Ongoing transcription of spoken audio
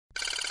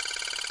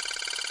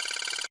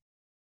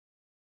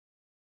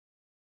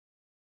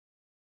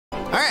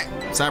Alright,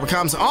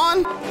 Cybercom's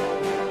on.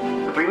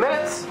 3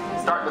 minutes.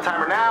 Starting the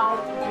timer now.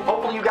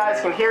 Hopefully you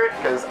guys can hear it,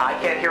 because I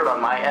can't hear it on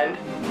my end.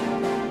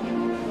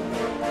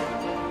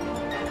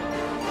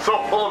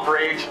 So full of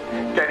rage,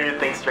 can't even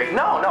think straight.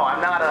 No,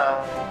 I'm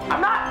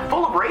not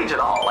full of rage at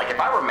all. Like, if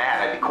I were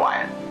mad, I'd be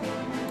quiet.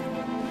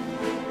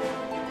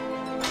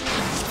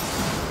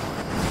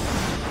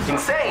 In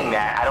saying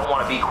that, I don't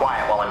want to be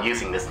quiet while I'm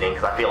using this thing,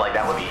 because I feel like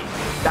that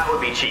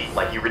would be cheap.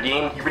 Like, you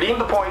redeem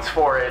the points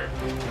for it,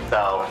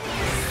 so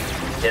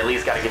you at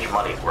least got to get your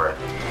money's worth.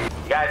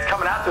 You guys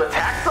coming out to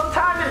attack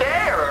sometime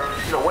today, or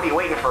what are you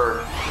waiting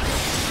for?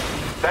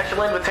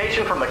 Special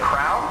invitation from the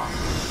crown?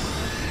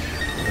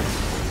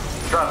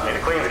 Trust me, the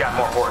queen's got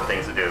more important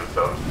things to do,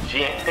 so she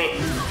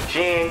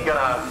ain't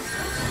gonna.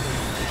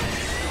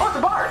 Oh, it's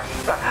a bard.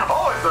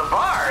 Oh, it's a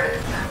bard.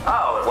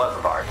 Oh, it was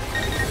a bard.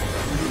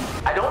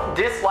 I don't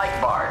dislike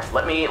bards.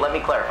 Let me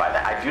clarify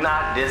that. I do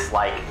not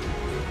dislike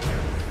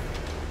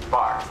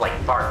bards, like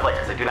bard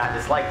players. I do not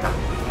dislike them.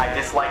 I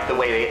dislike the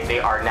way they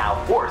are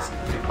now forced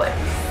to play.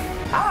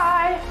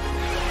 Hi.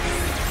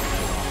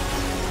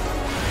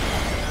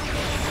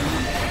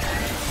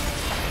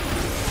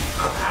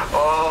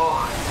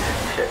 Oh,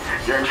 shit.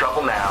 You're in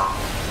trouble now.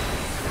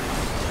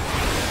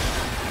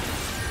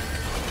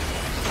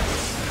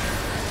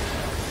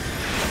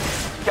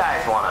 You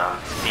guys wanna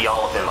be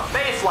all up in my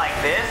face like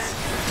this?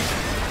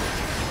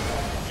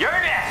 You're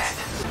next!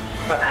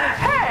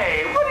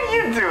 Hey, what are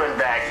you doing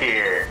back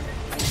here?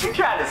 You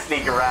trying to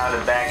sneak around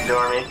and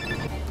backdoor me?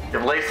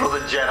 If Lace was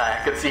a Jedi,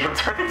 I could see him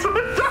turning to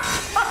the dark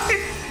side.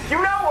 You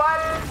know what?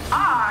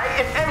 I,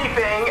 if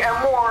anything,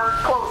 am more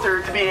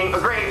closer to being a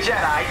great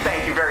Jedi.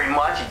 Thank you very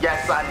much.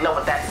 Yes, I know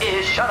what that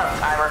is. Shut up,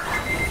 timer.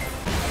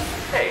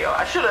 There you go.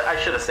 I should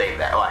have saved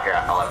that. Oh, here,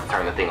 I'll have to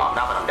turn the thing off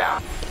now that I'm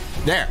down.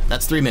 There,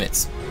 that's 3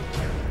 minutes.